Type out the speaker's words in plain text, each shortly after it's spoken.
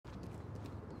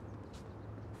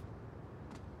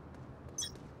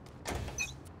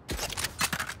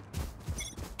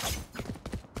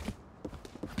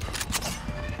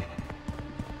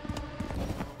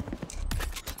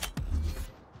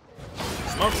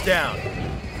Smoke's down.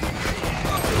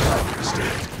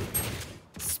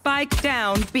 Spike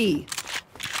down B.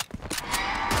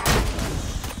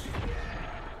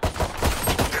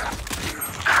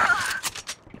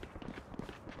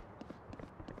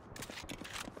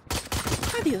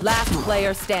 Last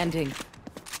player standing.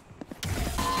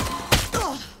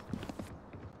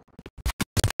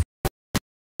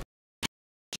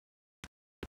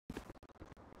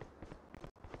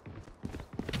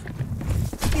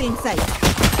 Feeling safe.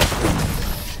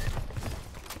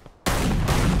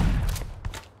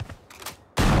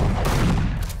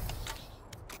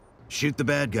 Shoot the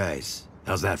bad guys.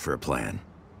 How's that for a plan?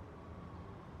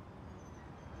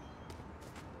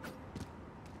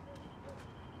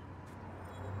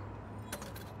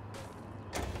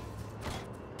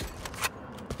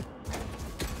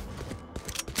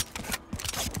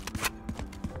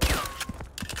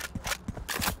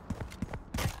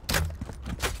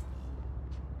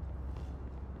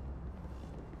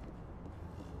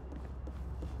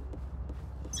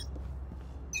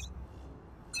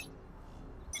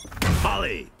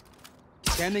 Molly!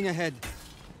 Scanning ahead.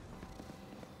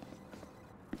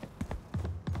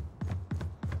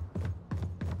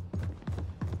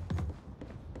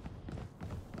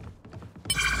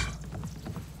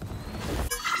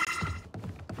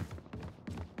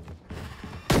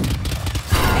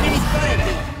 Enemy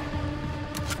spotted.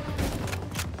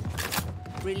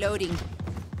 Reloading.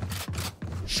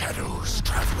 Shadows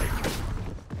traveling.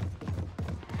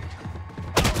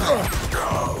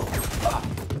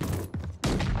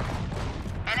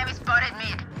 Enemy spotted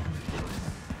mid.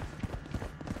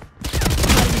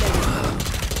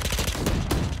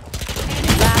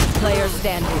 Last player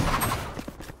standing.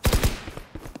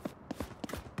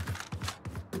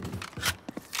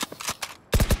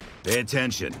 Pay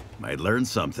attention. Might learn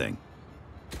something.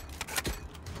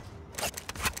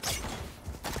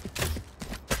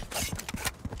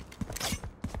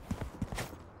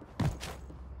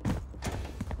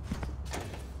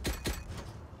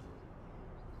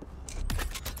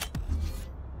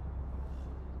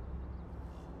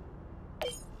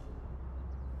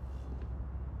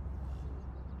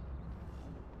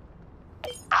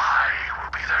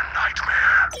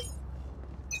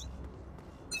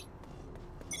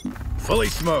 Fully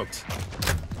smoked.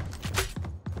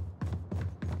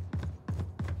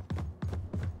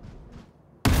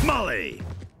 Molly!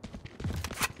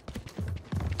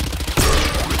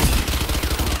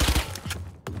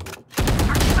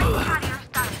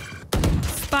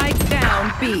 Spike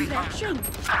down B.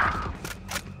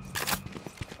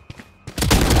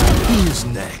 Who's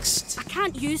next? I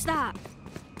can't use that.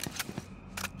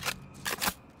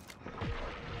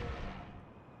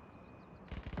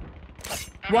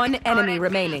 One enemy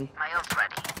remaining. My ult's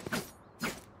ready.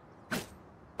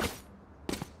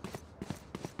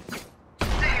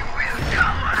 They will go.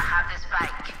 I have this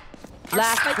spike.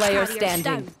 Last Spike player carrier's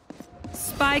standing. down.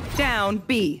 Spike down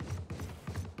B.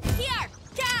 Here!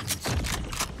 Catch!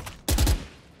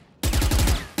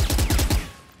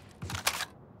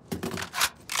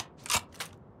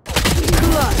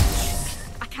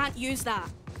 I can't use that.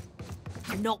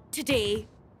 Not today,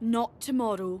 not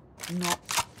tomorrow, not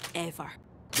ever.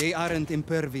 They aren't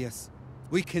impervious.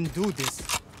 We can do this.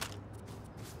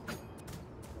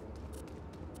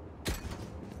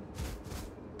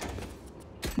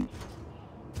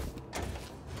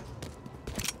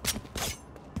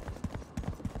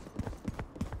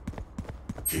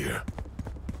 Here.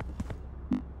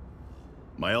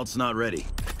 My ult's not ready.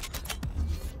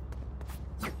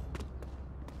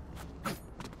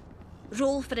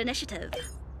 Roll for initiative.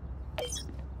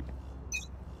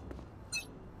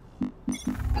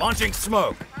 Launching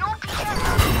smoke.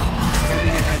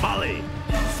 Molly!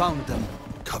 Found them.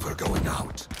 Cover going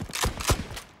out.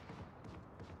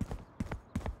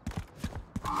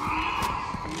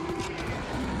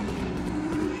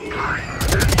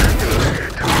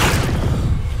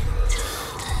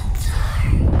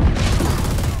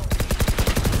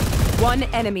 One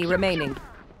enemy remaining.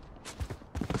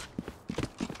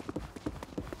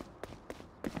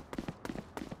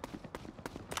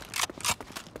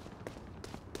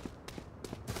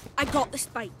 I got the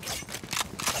spike.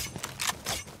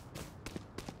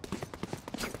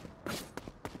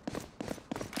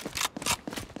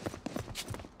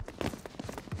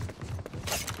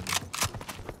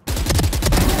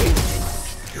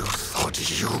 You thought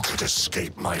you could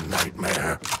escape my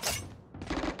nightmare?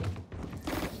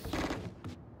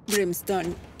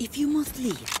 Brimstone, if you must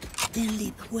leave, then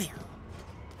leave well.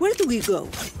 Where do we go?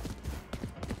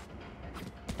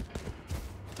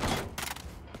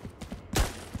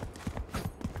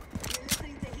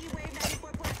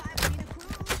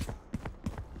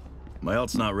 My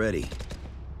ult's not ready.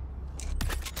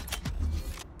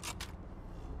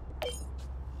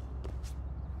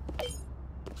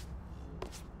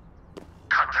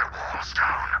 Cut their walls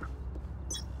down.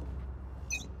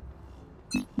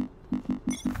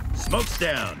 Smoke's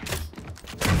down.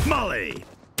 Molly!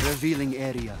 Revealing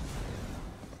area.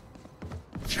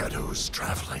 Shadows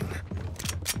traveling.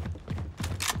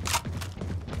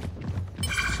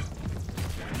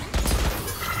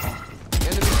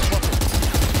 Enemy spotted.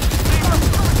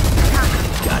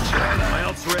 Gotcha. My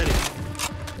ult's ready.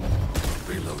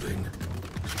 Reloading.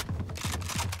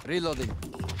 Reloading.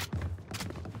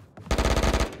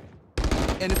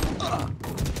 Enemy.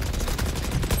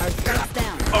 Our spike's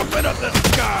down. Open up the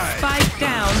sky! Spike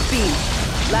down B.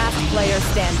 Last player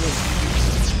standing.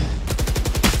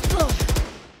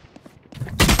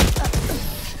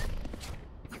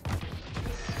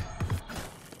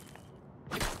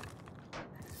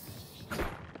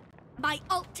 My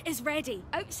ult is ready.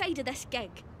 Outside of this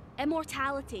gig,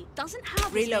 immortality doesn't have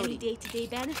as many Reloading. day-to-day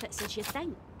benefits as you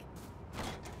think.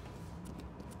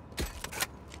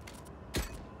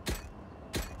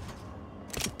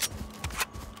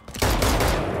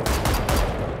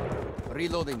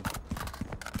 Reloading.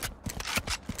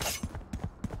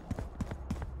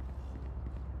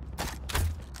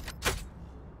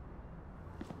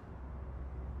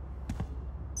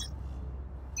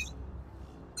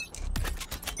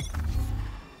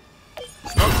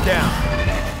 Smoke's down.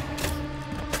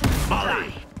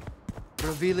 Molly!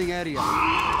 Revealing area.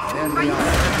 There we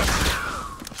are.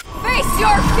 Face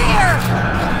your fear!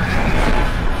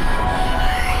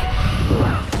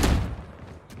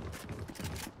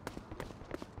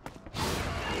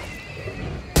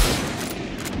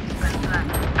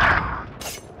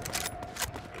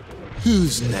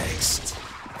 Who's next?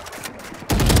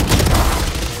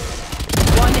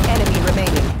 One enemy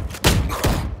remaining.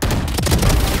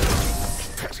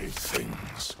 Petty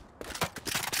things.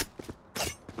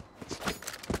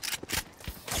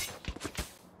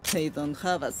 They don't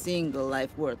have a single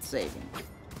life worth saving.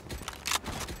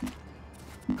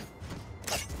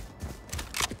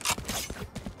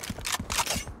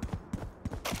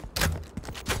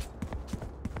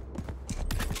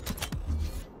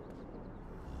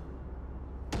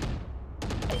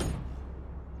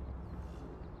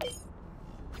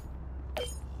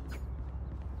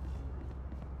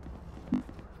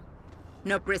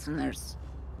 No prisoners.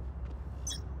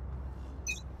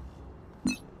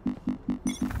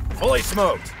 Fully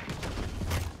smoked.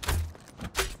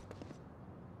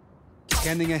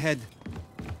 Scanning ahead.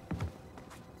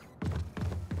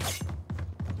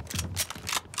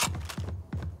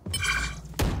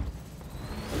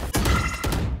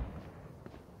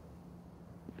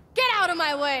 Get out of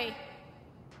my way!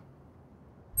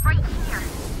 Right here.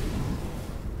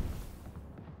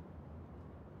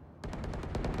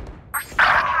 Our spike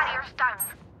carrier's down.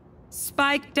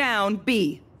 Spike down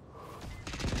B.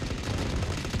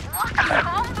 What a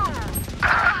combo!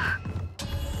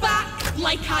 Back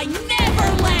like I never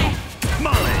left!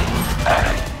 Molly!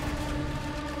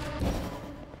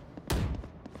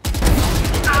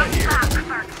 I'm back for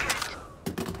good.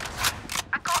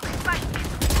 I got the spike.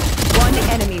 One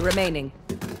enemy remaining.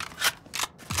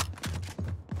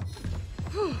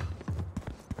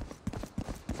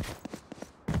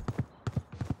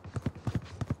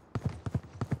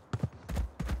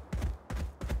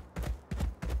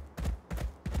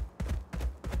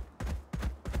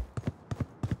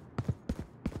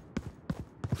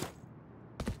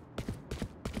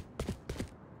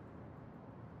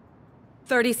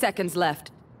 Thirty seconds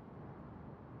left.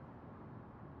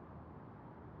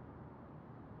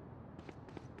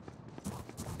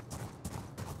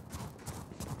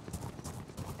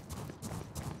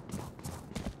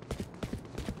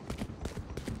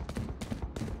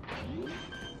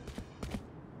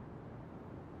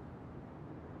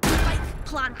 Spike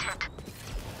planted.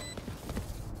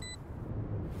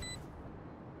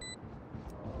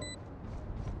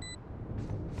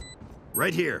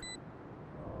 Right here.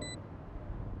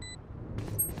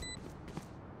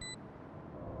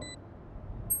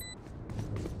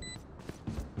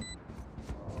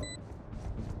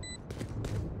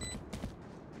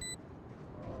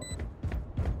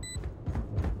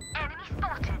 Enemy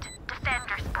spotted.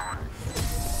 Defender spawn.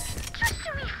 Just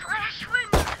a wee flesh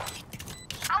wound.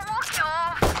 I'll walk it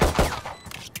off.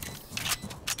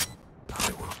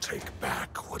 I will take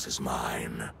back what is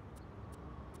mine.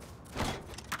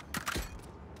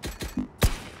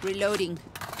 Reloading.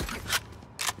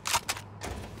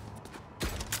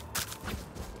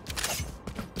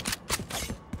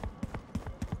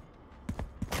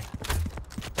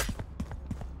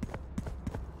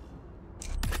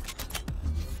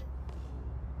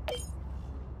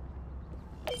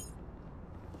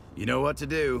 You know what to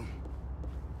do.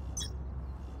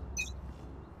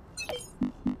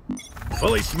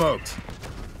 Fully smoked.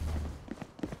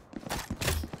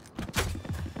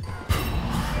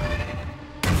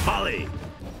 Molly.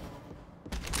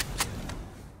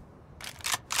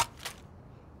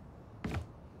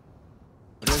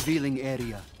 Revealing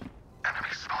area. Enemy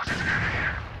spotted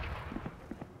area.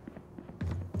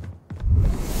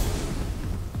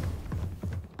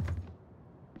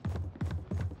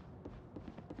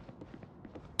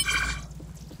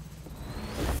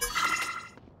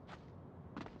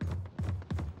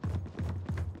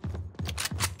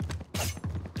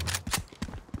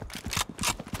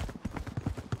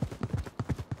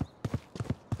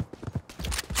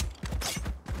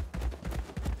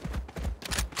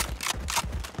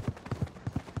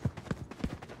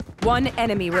 One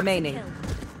enemy remaining.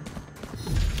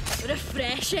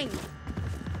 Refreshing.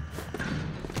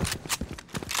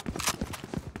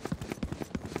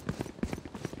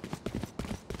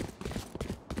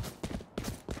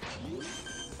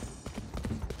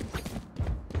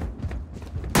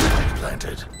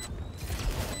 Planted.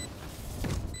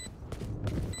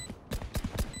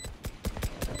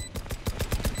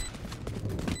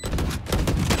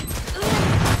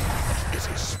 It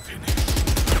is finished.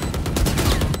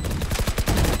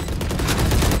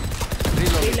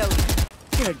 Reload.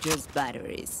 They're just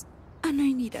batteries. And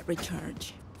I need a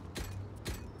recharge.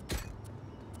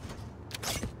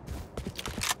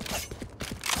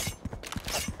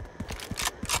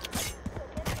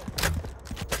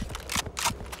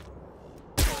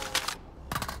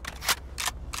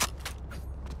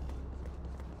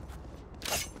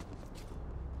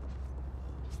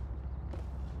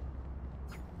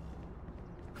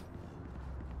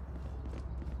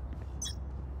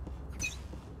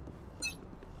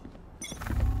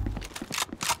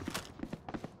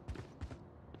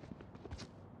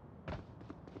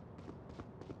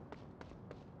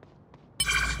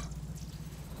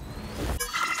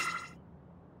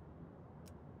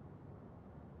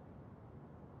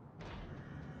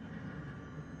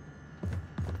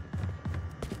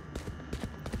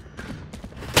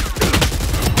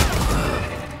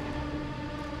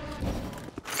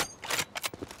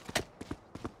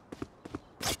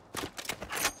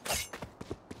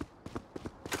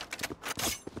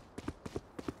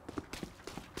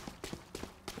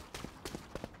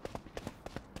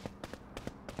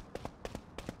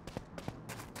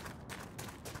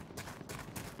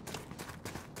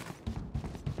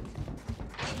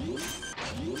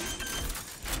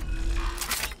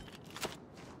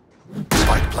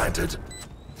 Spike planted.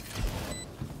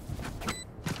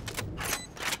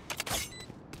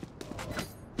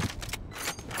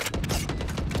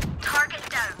 Target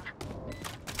down.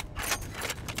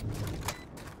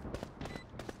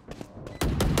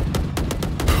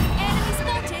 Enemy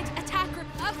spotted. Attacker.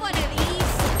 Have one of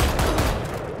these.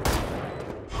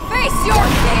 Face your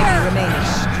fear. Remaining.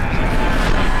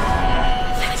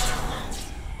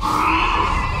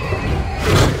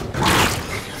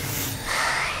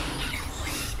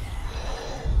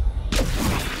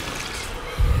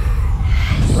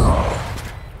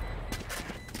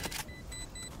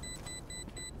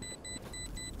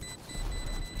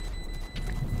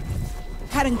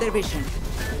 Cutting their vision.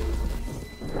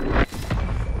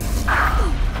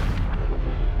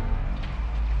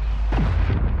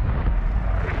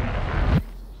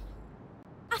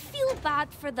 I feel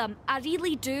bad for them. I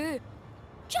really do.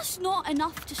 Just not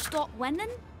enough to stop winning.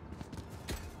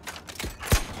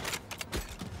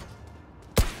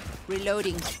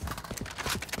 Reloading.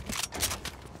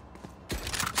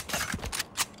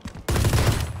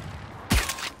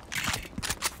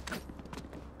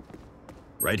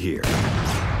 Right here.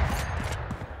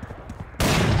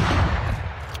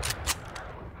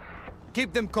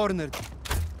 Keep them cornered.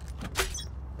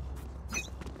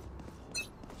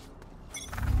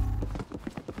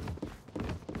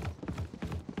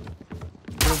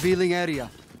 Revealing area.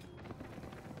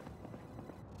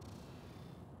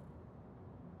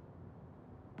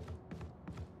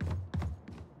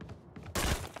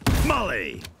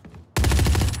 Molly!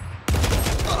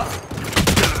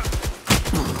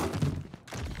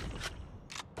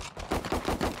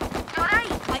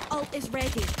 Alright. My ult is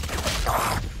ready.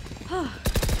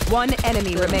 One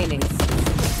enemy remaining.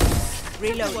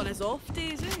 Everyone is off,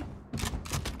 Daisy.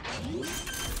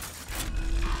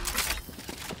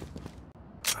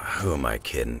 Who am I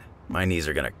kidding? My knees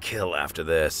are gonna kill after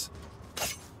this.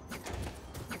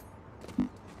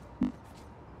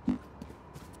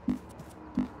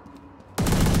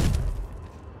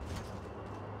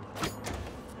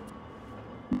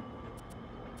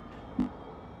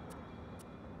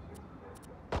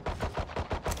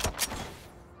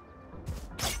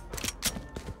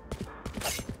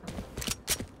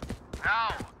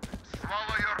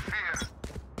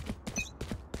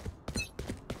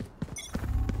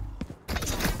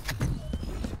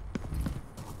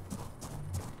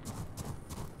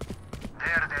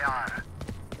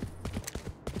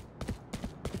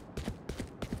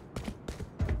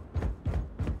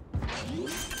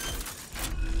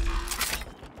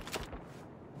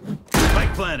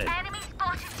 planted. Enemy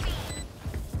spotted B.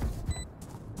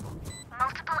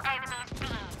 Multiple enemies B.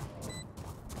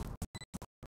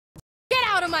 Get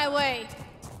out of my way!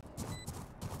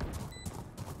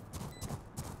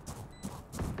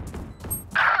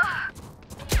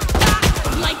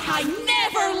 Like I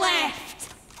never left!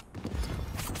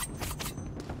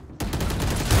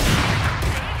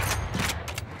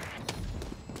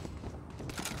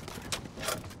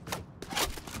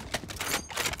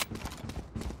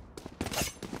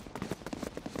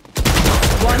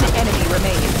 One enemy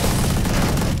remaining.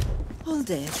 All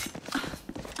dead.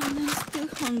 And I'm still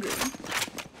hungry.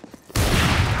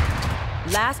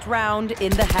 Last round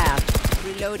in the half.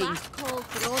 Reloading. Last call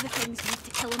for all the things used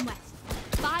to kill him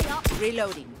with. Buy up.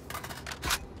 Reloading.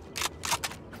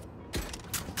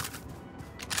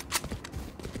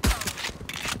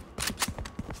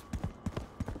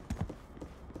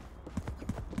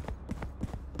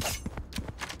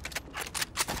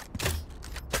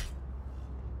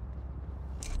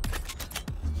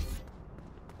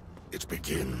 It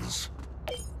begins.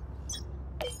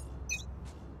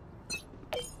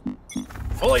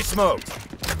 Fully smoked.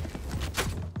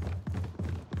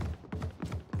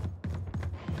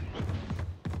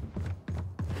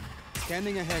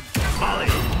 Scanning ahead. Molly.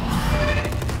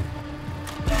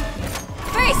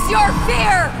 Face your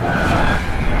fear!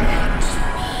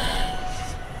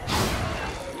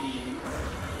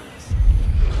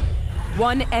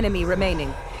 One enemy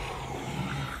remaining.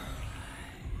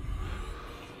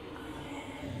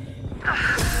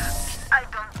 I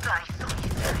don't die so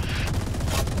easily.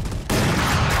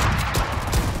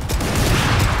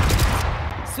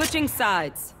 Switching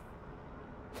sides.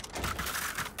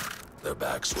 Their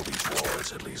backs will be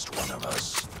towards at least one of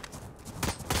us.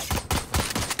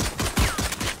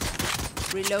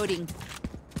 Reloading.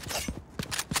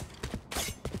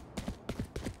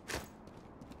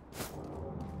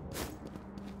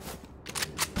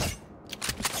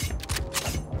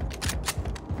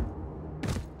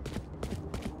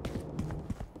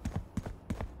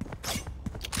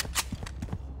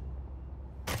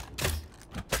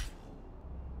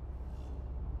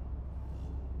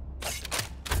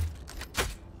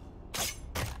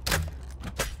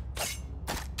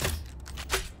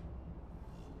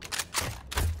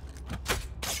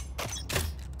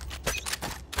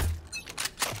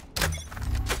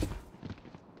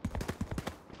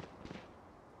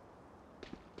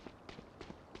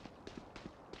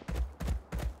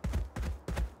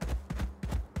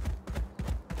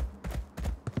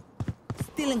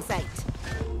 Still in sight.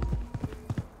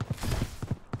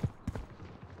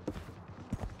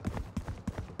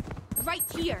 Right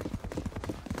here.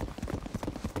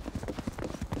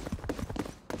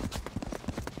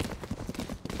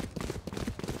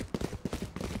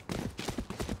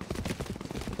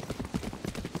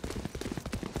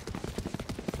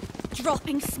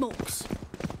 Dropping smokes.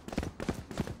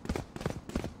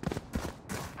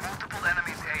 Multiple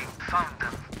enemies A. Found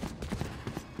them.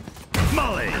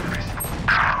 Molly.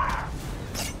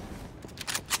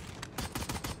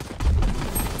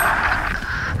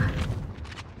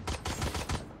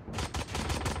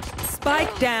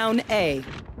 Spike down A.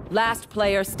 Last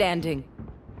player standing.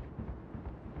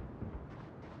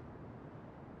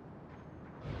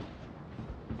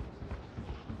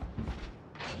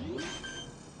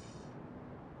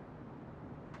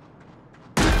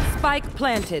 Spike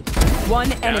planted.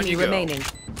 One enemy you go. remaining.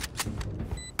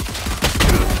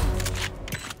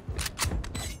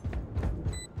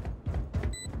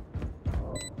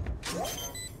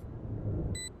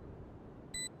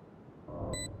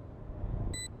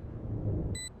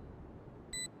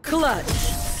 Clutch.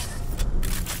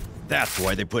 That's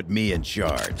why they put me in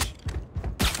charge.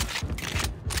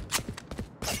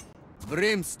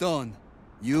 Brimstone,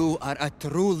 you are a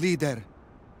true leader.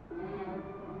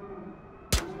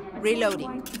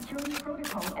 Reloading. Security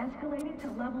protocol escalated to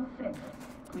level 6.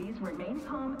 Please remain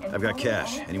calm and I've got follow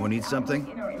cash. all Anyone need something?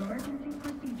 in our emergency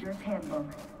procedures handbook.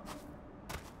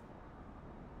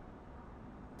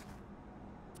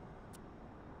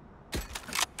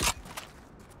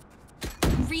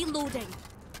 Reloading.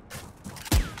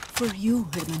 For you,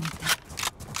 hermanita.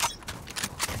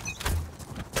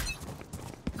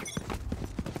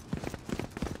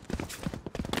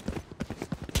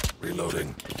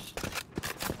 Reloading.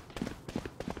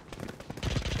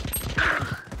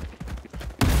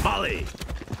 Molly.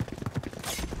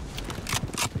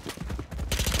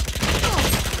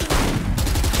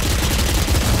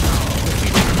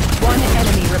 One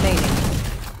enemy remaining.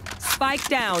 Spike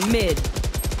down mid.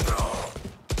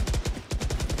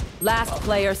 Last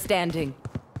player standing.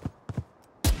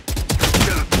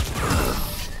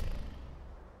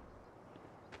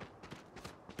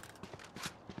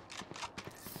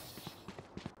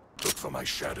 for my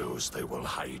shadows, they will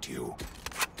hide you.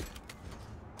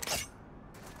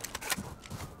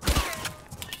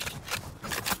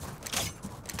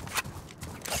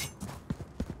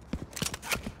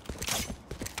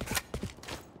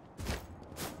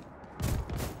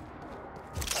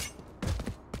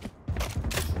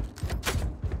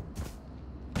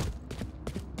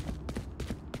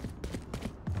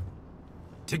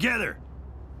 Together!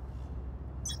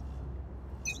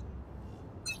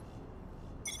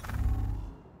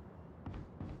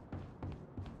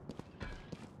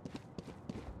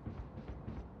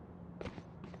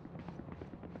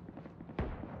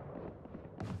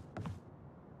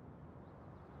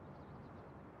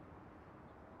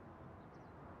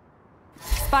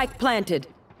 Spike planted.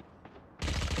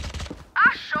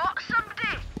 I shot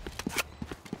somebody.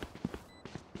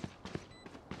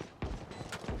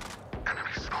 Enemy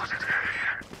spotted.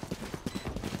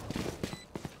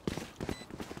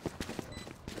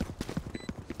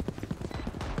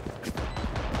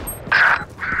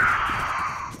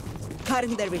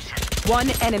 Cutting their vision. One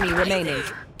enemy remaining.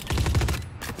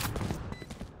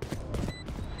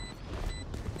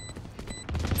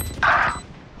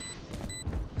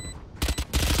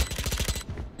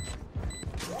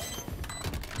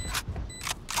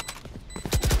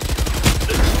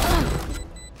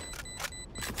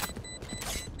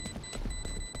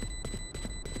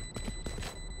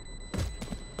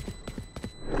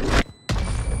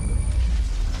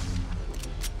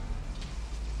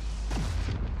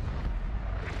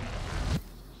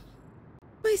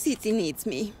 My city needs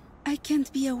me. I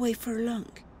can't be away for long.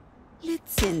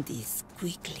 Let's end this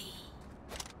quickly.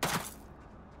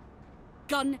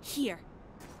 Gun here.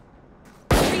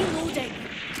 Reloading.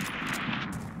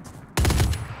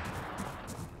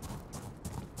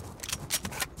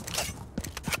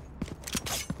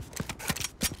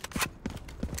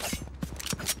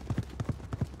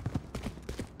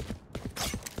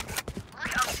 Look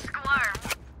at him squirm.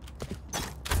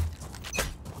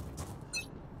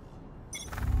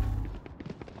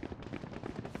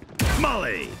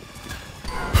 Molly!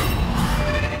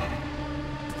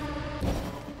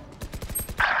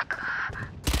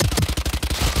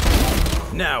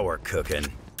 Now we're cooking.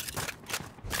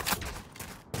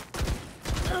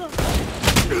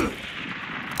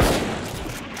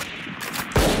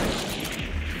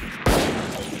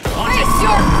 Face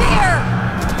your fear!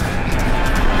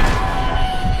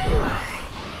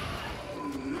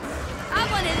 I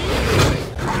wanna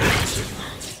leave.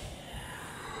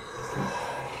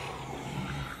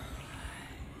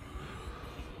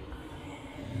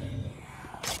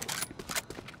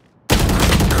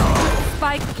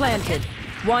 Spike planted.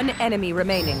 One enemy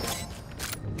remaining.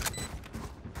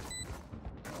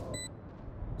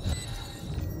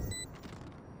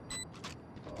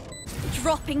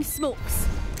 Dropping smokes.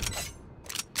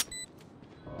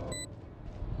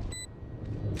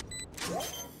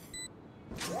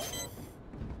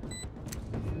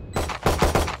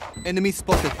 Enemy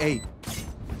spotted A.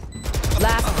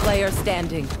 Last player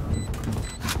standing.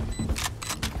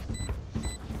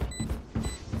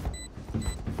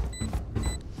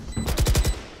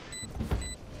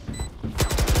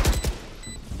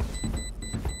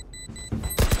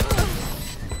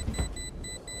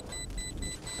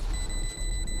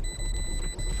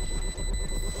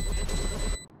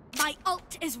 My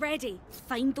ult is ready.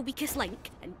 Find the weakest link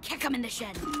and kick him in the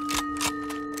shin.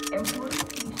 Airport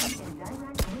station in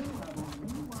direct wing level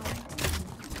B1 and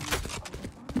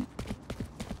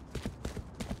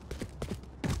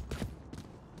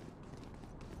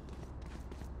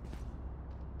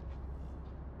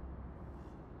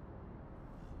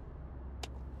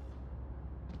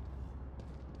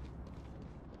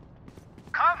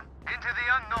Come into the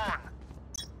unknown.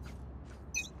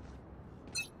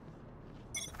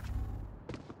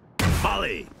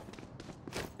 Molly!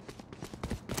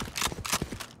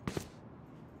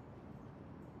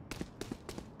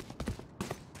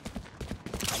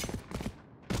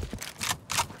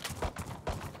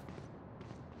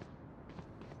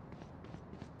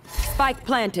 Spike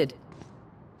planted.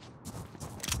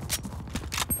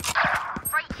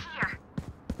 Right here.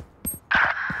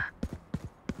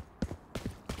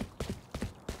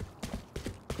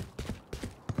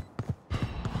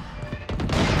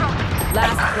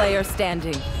 Last player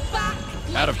standing. Back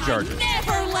Out of like charges. I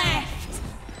never left.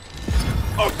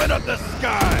 Open up the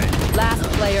sky! Last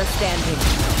player standing.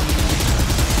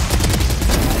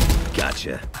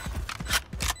 Gotcha.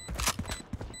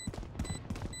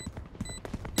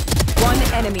 One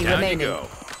enemy Down remaining. you go.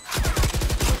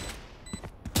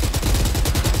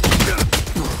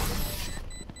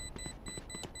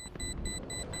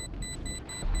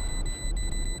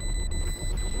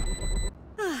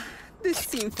 The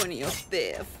symphony of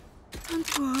death.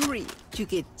 Don't worry, you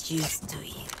get used to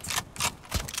it.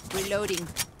 Reloading.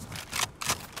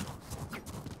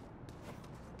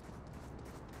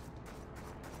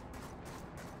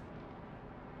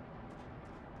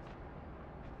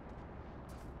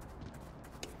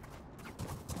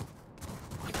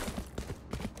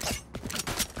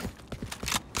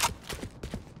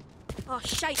 Oh,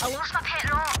 shite. I lost my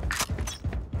pet rock.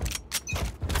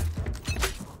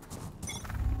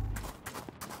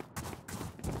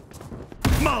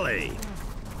 Molly!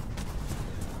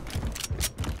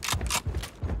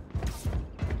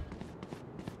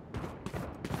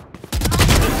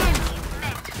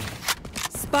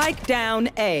 Spike down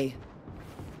A.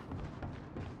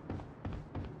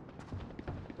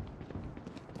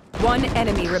 One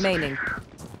enemy remaining.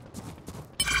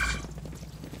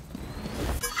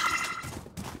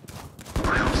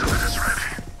 My ultimate is ready.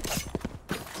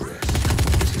 Red,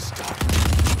 it is done.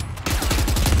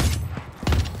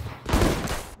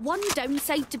 One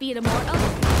downside to being immortal,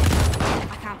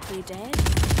 I can't play dead.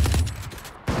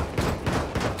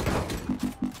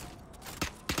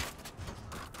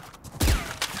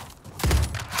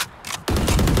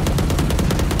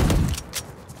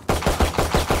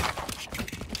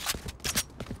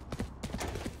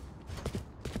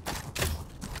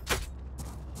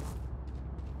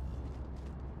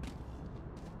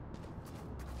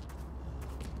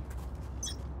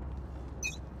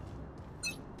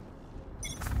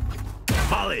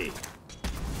 Molly!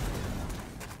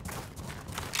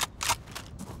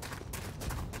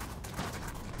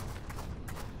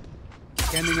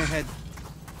 Scanning ahead.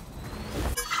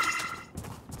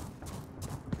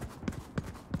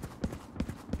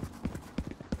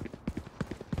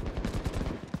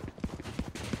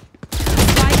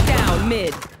 Spike down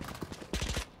mid.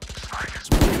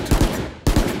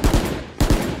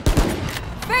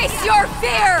 Face your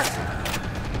fear!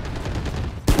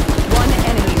 One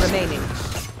enemy remaining.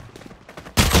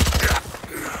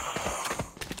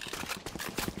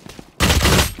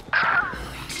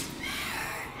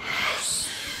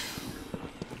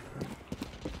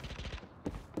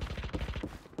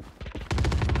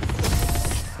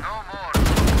 No more.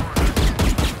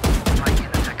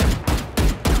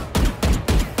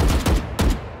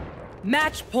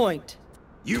 Match point.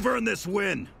 You've earned this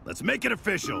win. Let's make it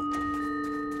official.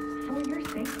 For your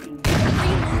safety,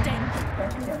 Reloading.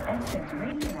 suspected of excess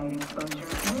radiolite exposure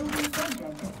will be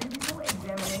subject to physical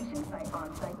examination by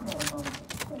on-site medical.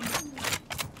 Thank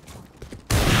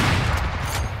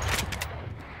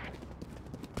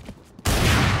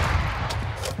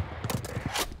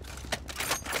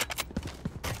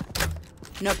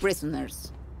you. No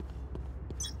prisoners.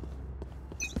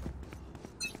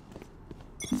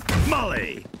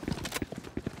 Molly!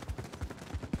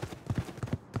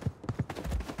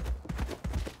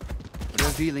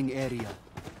 Revealing area.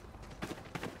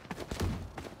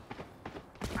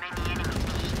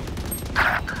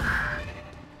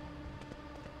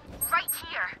 Right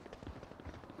here.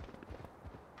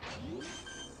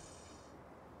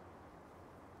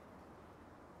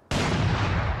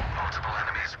 Multiple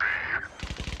enemies B.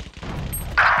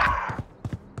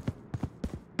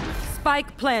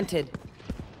 Spike planted.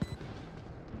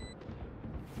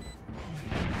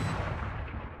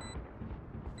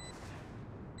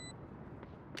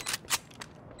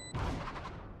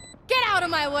 Get out of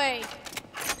my way!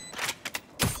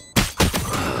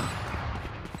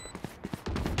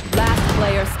 Last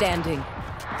player standing.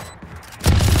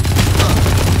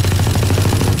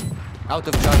 Out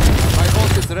of charge. My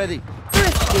ult is ready.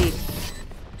 Thrifty.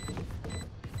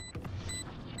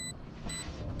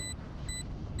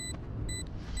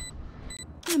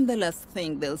 I'm the last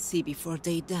thing they'll see before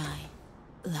they die.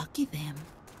 Lucky them.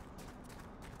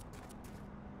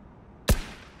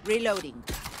 Reloading.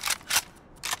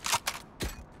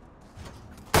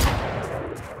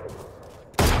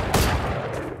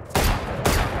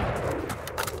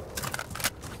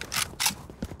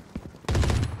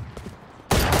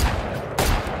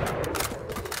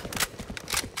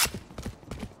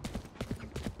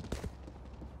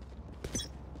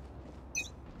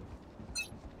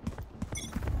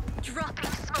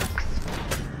 Dropping smokes.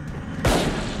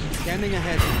 Scanning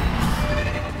ahead.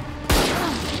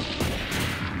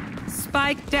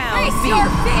 Spike down. Face B. your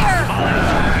fear!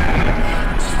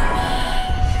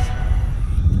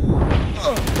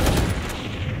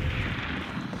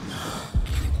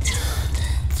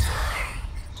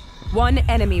 One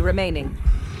enemy remaining.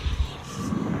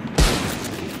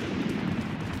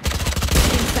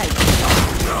 Inside.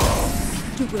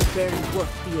 You were very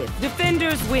worth the effort.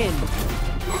 Defenders win.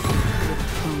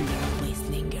 From their